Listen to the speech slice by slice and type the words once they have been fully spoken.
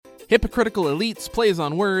Hypocritical elites, plays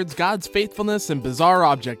on words, God's faithfulness, and bizarre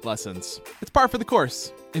object lessons. It's par for the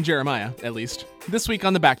course, in Jeremiah, at least. This week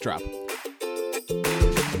on The Backdrop.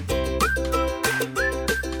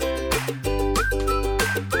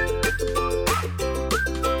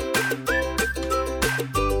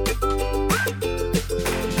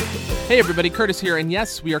 Hey everybody, Curtis here, and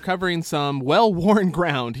yes, we are covering some well-worn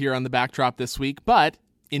ground here on The Backdrop this week, but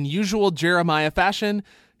in usual Jeremiah fashion,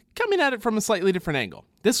 coming at it from a slightly different angle.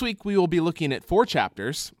 This week we will be looking at 4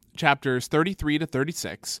 chapters 33 to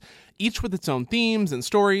 36, each with its own themes and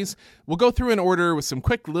stories. We'll go through in order with some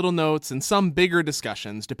quick little notes and some bigger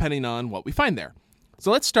discussions depending on what we find there.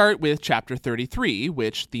 So let's start with chapter 33,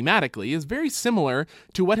 which thematically is very similar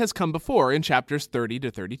to what has come before in chapters 30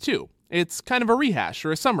 to 32. It's kind of a rehash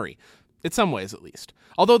or a summary, in some ways at least,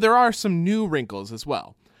 although there are some new wrinkles as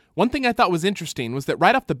well. One thing I thought was interesting was that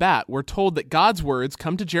right off the bat, we're told that God's words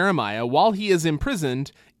come to Jeremiah while he is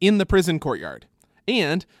imprisoned in the prison courtyard.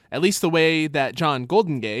 And, at least the way that John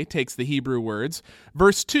Goldingay takes the Hebrew words,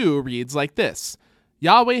 verse 2 reads like this: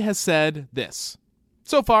 Yahweh has said this.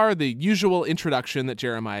 So far, the usual introduction that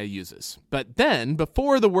Jeremiah uses. But then,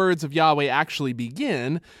 before the words of Yahweh actually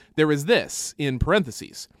begin, there is this in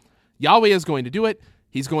parentheses. Yahweh is going to do it.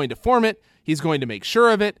 He's going to form it. He's going to make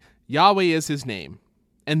sure of it. Yahweh is his name.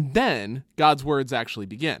 And then God's words actually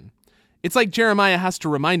begin. It's like Jeremiah has to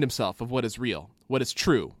remind himself of what is real, what is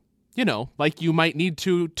true. You know, like you might need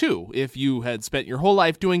to, too, if you had spent your whole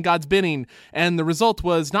life doing God's bidding, and the result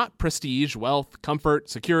was not prestige, wealth,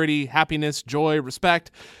 comfort, security, happiness, joy,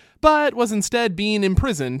 respect, but was instead being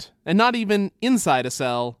imprisoned, and not even inside a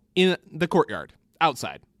cell, in the courtyard,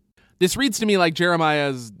 outside. This reads to me like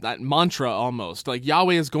Jeremiah's mantra almost, like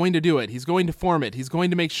Yahweh is going to do it, he's going to form it, he's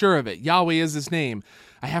going to make sure of it, Yahweh is his name.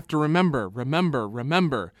 I have to remember,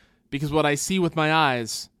 because what I see with my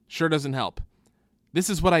eyes sure doesn't help.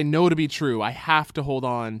 This is what I know to be true, I have to hold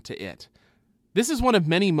on to it. This is one of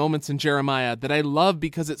many moments in Jeremiah that I love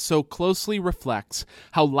because it so closely reflects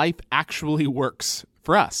how life actually works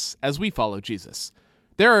for us as we follow Jesus.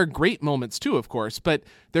 There are great moments too, of course, but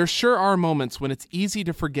there sure are moments when it's easy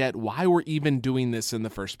to forget why we're even doing this in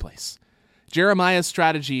the first place. Jeremiah's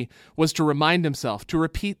strategy was to remind himself, to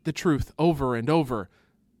repeat the truth over and over.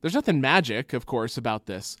 There's nothing magic, of course, about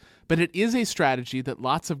this, but it is a strategy that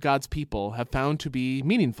lots of God's people have found to be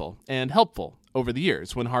meaningful and helpful over the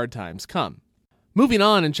years when hard times come. Moving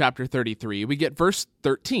on in chapter 33, we get verse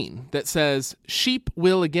 13 that says, Sheep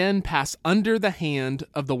will again pass under the hand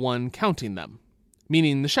of the one counting them.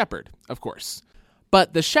 Meaning the shepherd, of course.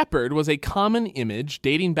 But the shepherd was a common image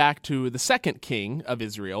dating back to the second king of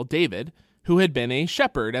Israel, David, who had been a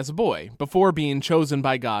shepherd as a boy before being chosen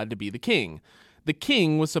by God to be the king. The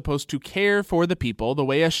king was supposed to care for the people the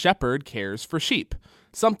way a shepherd cares for sheep,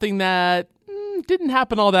 something that didn't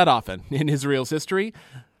happen all that often in Israel's history.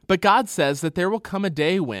 But God says that there will come a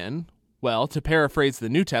day when, well, to paraphrase the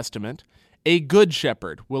New Testament, a good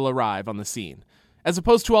shepherd will arrive on the scene, as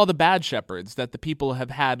opposed to all the bad shepherds that the people have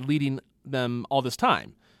had leading them all this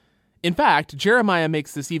time. In fact, Jeremiah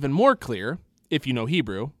makes this even more clear, if you know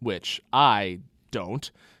Hebrew, which I don't.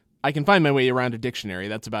 I can find my way around a dictionary,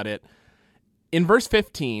 that's about it. In verse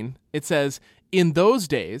 15, it says, In those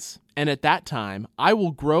days, and at that time, I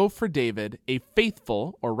will grow for David a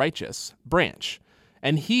faithful or righteous branch,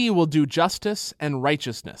 and he will do justice and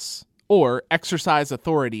righteousness, or exercise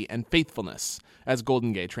authority and faithfulness, as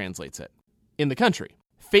Goldingay translates it, in the country.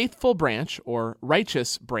 Faithful branch, or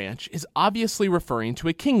righteous branch, is obviously referring to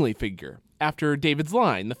a kingly figure, after David's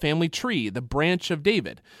line, the family tree, the branch of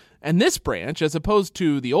David. And this branch, as opposed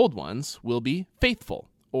to the old ones, will be faithful,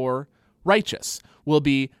 or righteous, will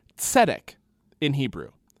be tzedek in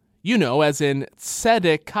Hebrew. You know, as in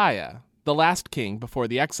Zedekiah, the last king before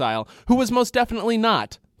the exile, who was most definitely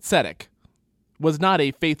not tzedek, was not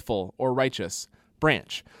a faithful or righteous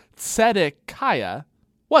branch. Zedekiah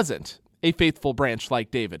wasn't a faithful branch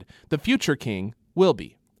like David. The future king will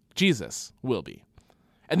be. Jesus will be.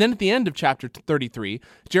 And then at the end of chapter 33,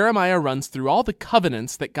 Jeremiah runs through all the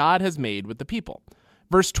covenants that God has made with the people.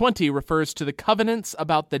 Verse 20 refers to the covenants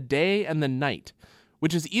about the day and the night,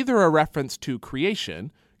 which is either a reference to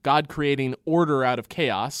creation, God creating order out of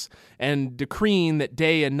chaos and decreeing that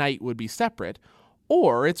day and night would be separate,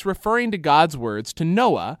 or it's referring to God's words to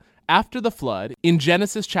Noah after the flood in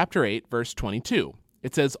Genesis chapter 8, verse 22.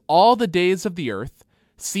 It says, All the days of the earth,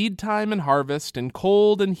 seed time and harvest, and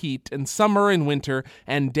cold and heat, and summer and winter,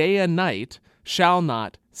 and day and night shall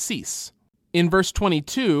not cease. In verse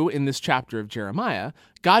 22 in this chapter of Jeremiah,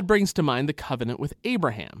 God brings to mind the covenant with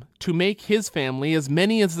Abraham to make his family as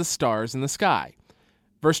many as the stars in the sky.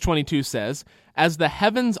 Verse 22 says, As the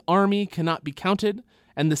heavens' army cannot be counted,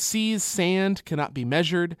 and the sea's sand cannot be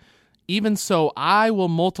measured, even so I will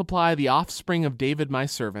multiply the offspring of David my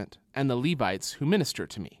servant, and the Levites who minister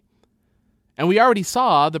to me. And we already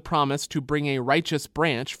saw the promise to bring a righteous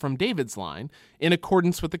branch from David's line in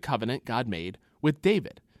accordance with the covenant God made with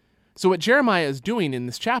David. So what Jeremiah is doing in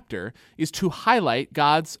this chapter is to highlight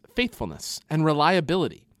God's faithfulness and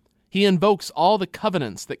reliability. He invokes all the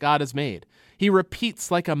covenants that God has made. He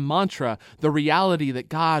repeats like a mantra the reality that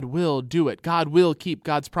God will do it. God will keep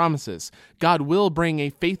God's promises. God will bring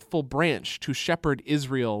a faithful branch to shepherd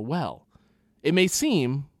Israel well. It may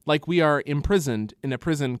seem like we are imprisoned in a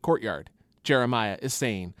prison courtyard, Jeremiah is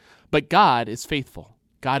saying, but God is faithful.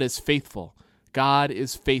 God is faithful. God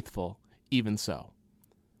is faithful even so.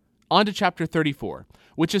 On to chapter 34,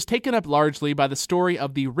 which is taken up largely by the story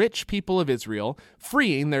of the rich people of Israel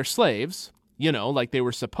freeing their slaves, like they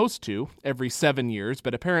were supposed to every 7 years,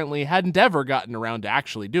 but apparently hadn't ever gotten around to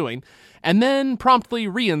actually doing, and then promptly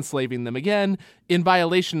re-enslaving them again in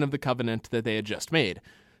violation of the covenant that they had just made.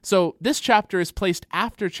 So this chapter is placed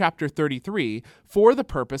after chapter 33 for the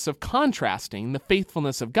purpose of contrasting the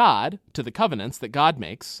faithfulness of God to the covenants that God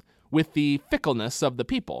makes with the fickleness of the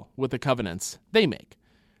people with the covenants they make.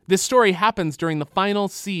 This story happens during the final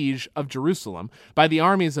siege of Jerusalem by the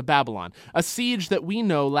armies of Babylon, a siege that we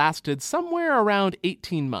know lasted somewhere around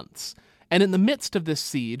 18 months. And in the midst of this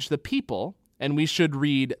siege, the people, and we should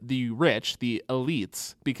read the rich, the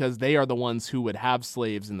elites, because they are the ones who would have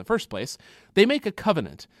slaves in the first place, they make a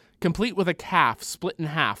covenant, complete with a calf split in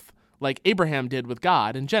half, like Abraham did with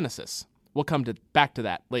God in Genesis. We'll come back to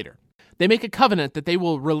that later. They make a covenant that they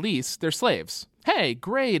will release their slaves. Hey,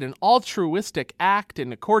 great, an altruistic act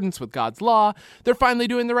in accordance with God's law. They're finally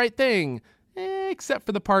doing the right thing, except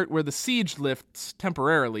for the part where the siege lifts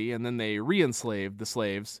temporarily and then they re-enslave the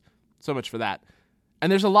slaves. So much for that.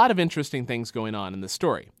 And there's a lot of interesting things going on in this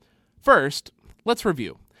story. First, let's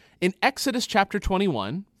review. In Exodus chapter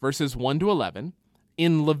 21, verses 1 to 11,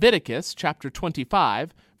 in Leviticus chapter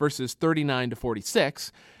 25, verses 39 to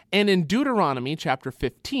 46, and in Deuteronomy chapter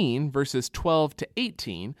 15, verses 12 to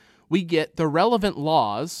 18, we get the relevant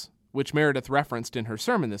laws, which Meredith referenced in her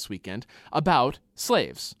sermon this weekend, about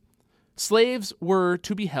slaves. Slaves were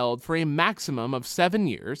to be held for a maximum of 7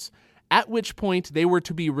 years, at which point they were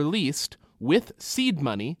to be released with seed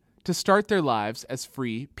money to start their lives as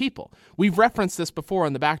free people. We've referenced this before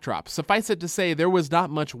on the backdrop. Suffice it to say, there was not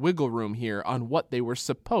much wiggle room here on what they were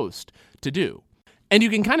supposed to do. And you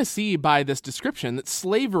can kind of see by this description that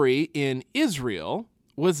slavery in Israel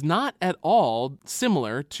was not at all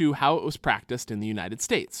similar to how it was practiced in the United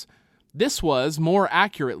States. This was, more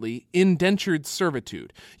accurately, indentured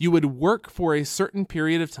servitude. You would work for a certain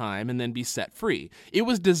period of time and then be set free. It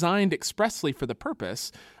was designed expressly for the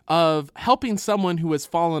purpose of helping someone who has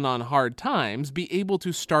fallen on hard times be able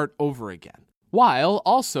to start over again, while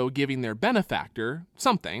also giving their benefactor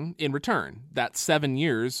something in return, that 7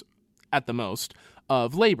 years at the most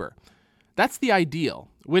of labor. That's the ideal,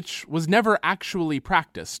 which was never actually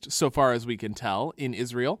practiced, so far as we can tell, in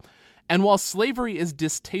Israel. And while slavery is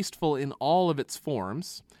distasteful in all of its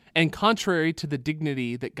forms, and contrary to the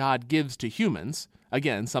dignity that God gives to humans,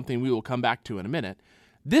 again, something we will come back to in a minute,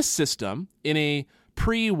 this system, in a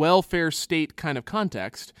pre-welfare state kind of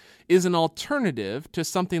context, is an alternative to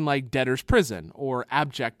something like debtor's prison or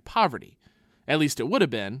abject poverty. At least it would have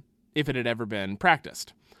been if it had ever been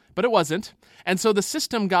practiced. But it wasn't, and so the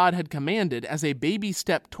system God had commanded as a baby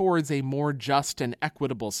step towards a more just and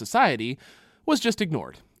equitable society was just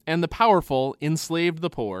ignored, and the powerful enslaved the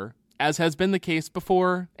poor, as has been the case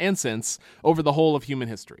before and since over the whole of human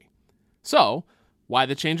history. So, why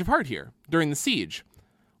the change of heart here during the siege?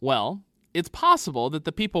 Well, it's possible that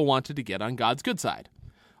the people wanted to get on God's good side.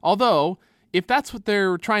 Although, if that's what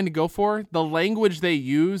they're trying to go for, the language they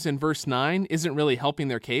use in verse 9 isn't really helping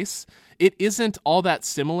their case. It isn't all that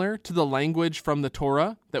similar to the language from the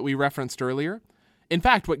Torah that we referenced earlier. In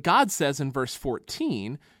fact, what God says in verse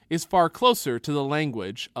 14 is far closer to the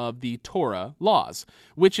language of the Torah laws,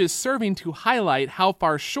 which is serving to highlight how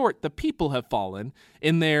far short the people have fallen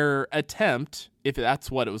in their attempt, if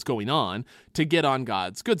that's what it was going on, to get on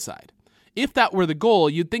God's good side. If that were the goal,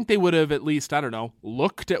 you'd think they would have at least,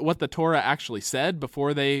 looked at what the Torah actually said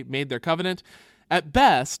before they made their covenant. At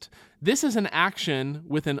best, this is an action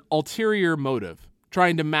with an ulterior motive,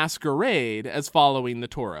 trying to masquerade as following the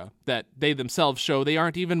Torah that they themselves show they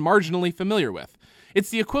aren't even marginally familiar with. It's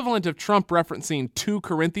the equivalent of Trump referencing 2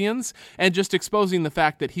 Corinthians and just exposing the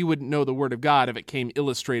fact that he wouldn't know the Word of God if it came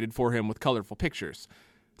illustrated for him with colorful pictures.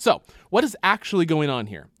 So, what is actually going on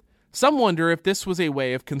here? Some wonder if this was a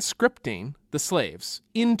way of conscripting the slaves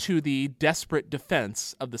into the desperate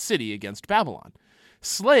defense of the city against Babylon.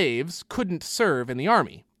 slaves couldn't serve in the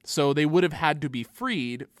army, so they would have had to be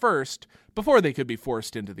freed first before they could be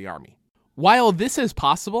forced into the army. While this is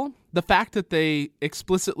possible, the fact that they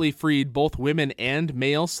explicitly freed both women and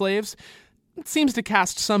male slaves seems to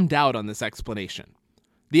cast some doubt on this explanation.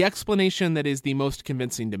 The explanation that is the most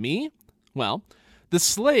convincing to me, well, the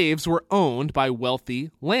slaves were owned by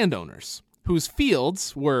wealthy landowners, whose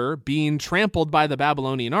fields were being trampled by the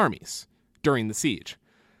Babylonian armies during the siege.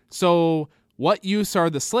 So what use are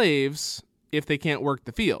the slaves if they can't work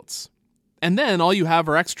the fields? And then all you have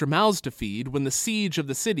are extra mouths to feed when the siege of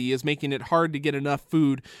the city is making it hard to get enough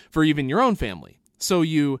food for even your own family. So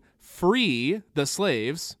you free the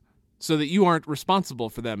slaves so that you aren't responsible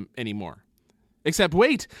for them anymore. Except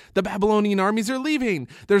wait, the Babylonian armies are leaving.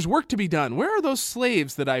 There's work to be done. Where are those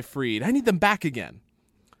slaves that I freed? I need them back again.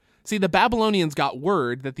 See, the Babylonians got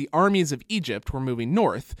word that the armies of Egypt were moving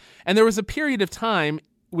north, and there was a period of time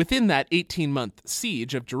within that 18-month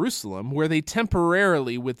siege of Jerusalem where they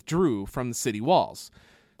temporarily withdrew from the city walls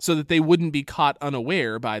so that they wouldn't be caught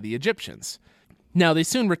unaware by the Egyptians. Now, they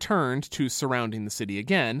soon returned to surrounding the city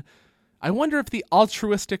again. I wonder if the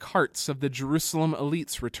altruistic hearts of the Jerusalem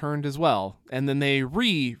elites returned as well, and then they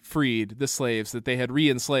re-freed the slaves that they had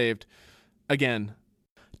re-enslaved again.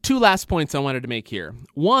 Two last points I wanted to make here.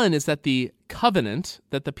 One is that the covenant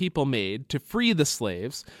that the people made to free the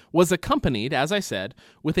slaves was accompanied, as I said,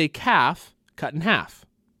 with a calf cut in half.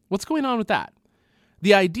 What's going on with that?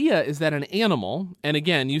 The idea is that an animal, and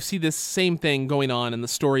again, you see this same thing going on in the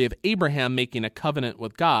story of Abraham making a covenant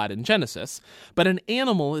with God in Genesis, but an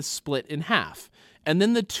animal is split in half, and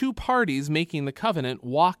then the two parties making the covenant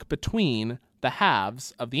walk between the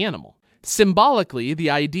halves of the animal. Symbolically, the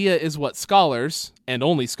idea is what scholars, and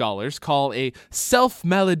only scholars, call a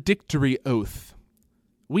self-maledictory oath.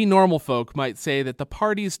 We normal folk might say that the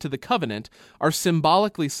parties to the covenant are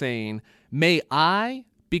symbolically saying, may I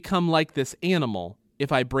become like this animal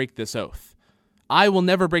if I break this oath. I will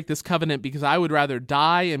never break this covenant because I would rather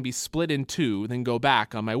die and be split in two than go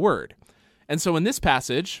back on my word. And so in this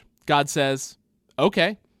passage, God says,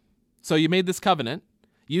 okay, so you made this covenant.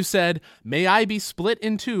 You said, may I be split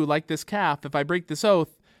in two like this calf if I break this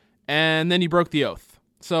oath, and then you broke the oath.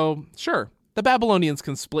 So, sure, the Babylonians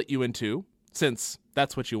can split you in two, since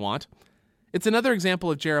that's what you want. It's another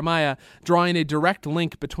example of Jeremiah drawing a direct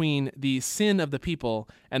link between the sin of the people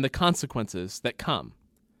and the consequences that come.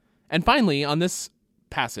 And finally, on this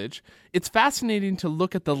passage, it's fascinating to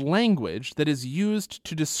look at the language that is used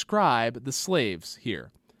to describe the slaves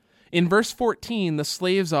here. In verse 14, the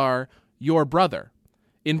slaves are your brother.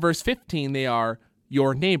 In verse 15, they are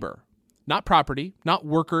your neighbor. Not property, not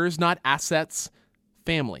workers, not assets,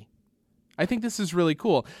 family. I think this is really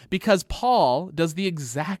cool because Paul does the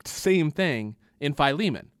exact same thing in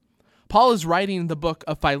Philemon. Paul is writing the book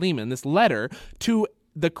of Philemon, this letter, to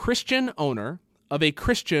the Christian owner of a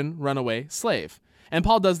Christian runaway slave. And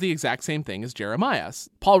Paul does the exact same thing as Jeremiah.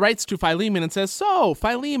 Paul writes to Philemon and says, so,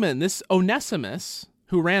 Philemon, this Onesimus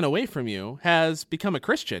who ran away from you has become a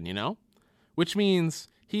Christian, which means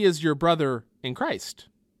he is your brother in Christ,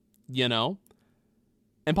 And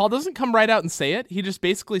Paul doesn't come right out and say it. He just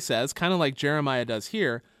basically says, kind of like Jeremiah does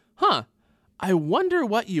here, I wonder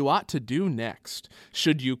what you ought to do next.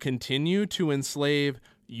 Should you continue to enslave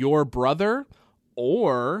your brother?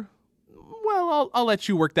 Or, well, I'll let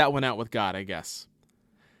you work that one out with God, I guess.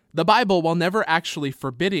 The Bible, while never actually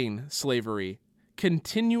forbidding slavery,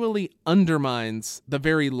 continually undermines the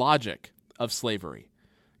very logic of slavery.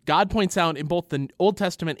 God points out in both the Old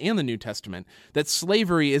Testament and the New Testament that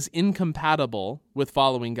slavery is incompatible with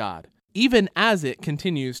following God, even as it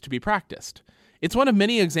continues to be practiced. It's one of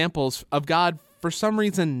many examples of God, for some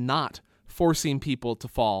reason, not forcing people to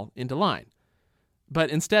fall into line, but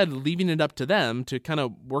instead leaving it up to them to kind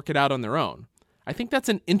of work it out on their own. I think that's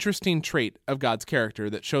an interesting trait of God's character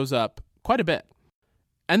that shows up quite a bit.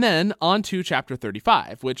 And then on to chapter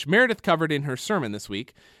 35, which Meredith covered in her sermon this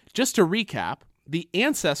week. Just to recap, the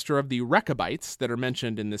ancestor of the Rechabites that are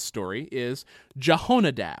mentioned in this story is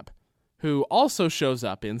Jehonadab, who also shows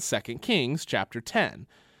up in 2 Kings chapter 10,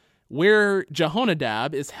 where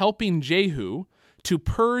Jehonadab is helping Jehu to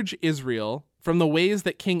purge Israel from the ways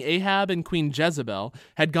that King Ahab and Queen Jezebel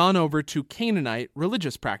had gone over to Canaanite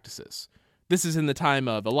religious practices. This is in the time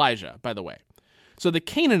of Elijah, by the way. So the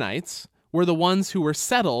Canaanites were the ones who were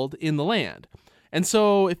settled in the land. And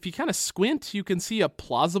so if you kind of squint, you can see a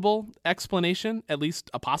plausible explanation, at least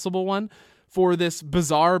a possible one, for this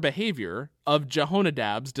bizarre behavior of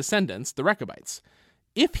Jehonadab's descendants, the Rechabites.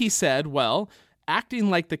 If he said, well, acting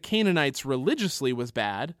like the Canaanites religiously was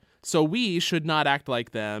bad, so we should not act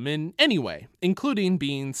like them in any way, including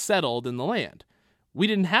being settled in the land. We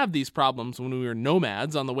didn't have these problems when we were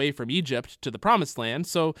nomads on the way from Egypt to the Promised Land,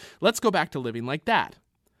 so let's go back to living like that.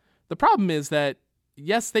 The problem is that,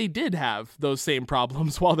 yes, they did have those same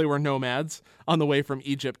problems while they were nomads on the way from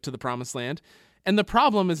Egypt to the Promised Land. And the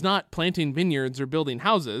problem is not planting vineyards or building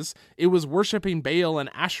houses. It was worshiping Baal and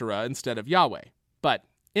Asherah instead of Yahweh. But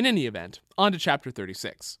in any event, on to chapter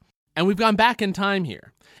 36. And we've gone back in time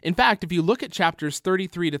here. In fact, if you look at chapters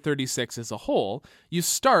 33 to 36 as a whole, you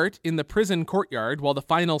start in the prison courtyard while the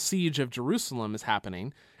final siege of Jerusalem is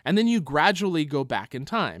happening, and then you gradually go back in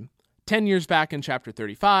time. 10 years back in chapter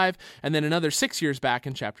 35, and then another 6 years back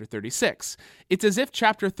in chapter 36. It's as if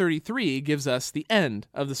chapter 33 gives us the end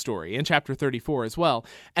of the story, and chapter 34 as well,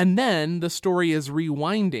 and then the story is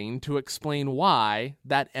rewinding to explain why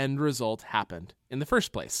that end result happened in the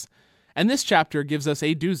first place. And this chapter gives us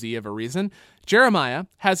a doozy of a reason. Jeremiah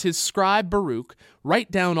has his scribe Baruch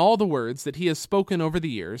write down all the words that he has spoken over the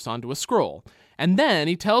years onto a scroll. And then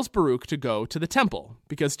he tells Baruch to go to the temple,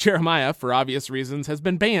 because Jeremiah, for obvious reasons, has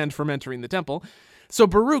been banned from entering the temple. So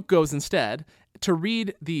Baruch goes instead to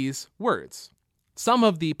read these words. Some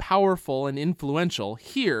of the powerful and influential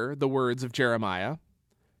hear the words of Jeremiah,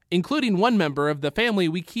 including one member of the family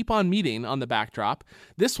we keep on meeting on the backdrop.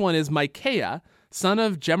 This one is Micaiah, son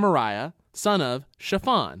of Gemariah, son of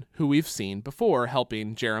Shaphan, who we've seen before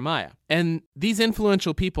helping Jeremiah. And these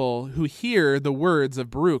influential people who hear the words of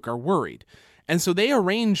Baruch are worried. And so they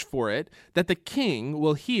arrange for it that the king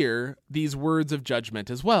will hear these words of judgment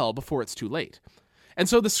as well before it's too late. And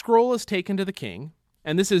so the scroll is taken to the king,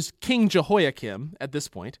 and this is King Jehoiakim at this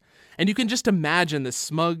point. And you can just imagine this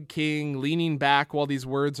smug king leaning back while these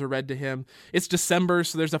words are read to him. It's December,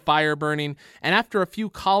 so there's a fire burning. And after a few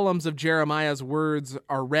columns of Jeremiah's words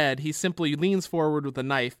are read, he simply leans forward with a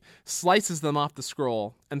knife, slices them off the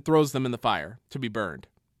scroll, and throws them in the fire to be burned.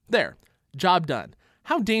 There, job done.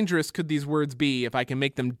 How dangerous could these words be if I can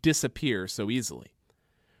make them disappear so easily?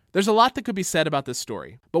 There's a lot that could be said about this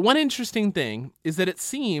story, but one interesting thing is that it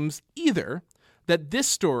seems either that this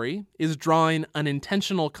story is drawing an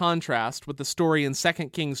intentional contrast with the story in 2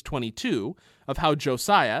 Kings 22 of how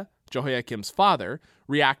Josiah, Jehoiakim's father,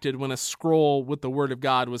 reacted when a scroll with the word of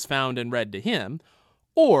God was found and read to him,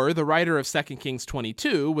 or the writer of 2 Kings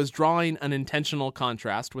 22 was drawing an intentional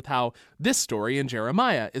contrast with how this story in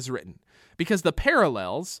Jeremiah is written, because the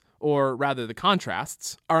parallels, or rather the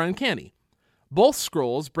contrasts, are uncanny. Both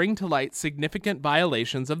scrolls bring to light significant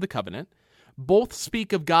violations of the covenant. Both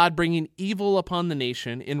speak of God bringing evil upon the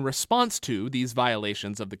nation in response to these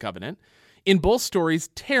violations of the covenant. In both stories,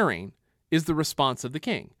 tearing is the response of the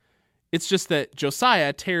king. It's just that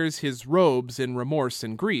Josiah tears his robes in remorse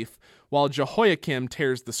and grief, while Jehoiakim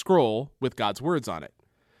tears the scroll with God's words on it.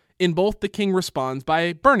 In both, the king responds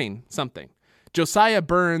by burning something. Josiah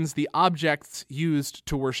burns the objects used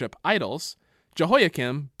to worship idols.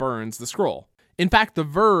 Jehoiakim burns the scroll. In fact, the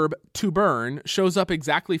verb to burn shows up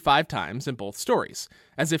exactly 5 times in both stories,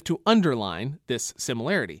 as if to underline this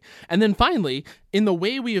similarity. And then finally, in the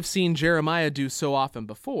way we have seen Jeremiah do so often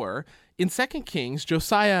before, in 2 Kings,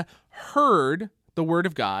 Josiah heard the word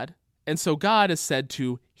of God, and so God is said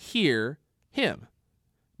to hear him.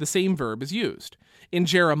 The same verb is used. In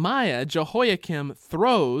Jeremiah, Jehoiakim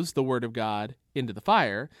throws the word of God into the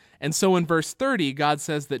fire, and so in verse 30, God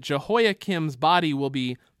says that Jehoiakim's body will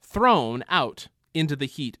be thrown out into the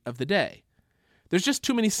heat of the day. There's just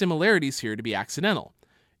too many similarities here to be accidental.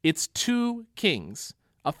 It's 2 kings,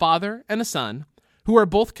 a father and a son, who are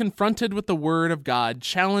both confronted with the word of God,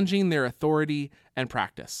 challenging their authority and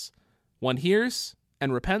practice. One hears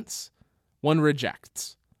and repents, one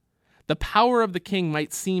rejects. The power of the king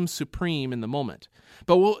might seem supreme in the moment,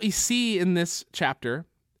 but what we see in this chapter,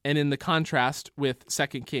 and in the contrast with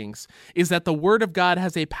 2 Kings, is that the word of God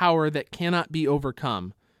has a power that cannot be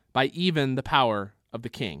overcome by even the power of the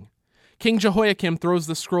king. King Jehoiakim throws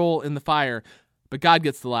the scroll in the fire, but God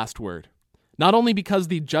gets the last word. Not only because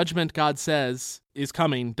the judgment God says is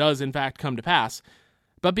coming does in fact come to pass,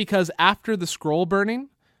 but because after the scroll burning,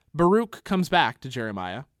 Baruch comes back to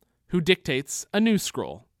Jeremiah, who dictates a new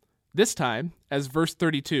scroll. This time, as verse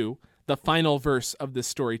 32, the final verse of this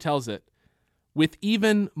story tells it, with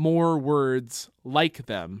even more words like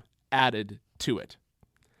them added to it.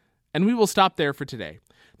 And we will stop there for today.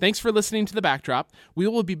 Thanks for listening to The Backdrop. We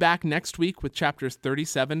will be back next week with chapters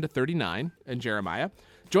 37 to 39 in Jeremiah.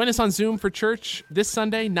 Join us on Zoom for church this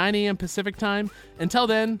Sunday, 9 a.m. Pacific time. Until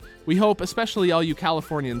then, we hope, especially all you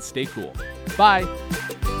Californians, stay cool. Bye.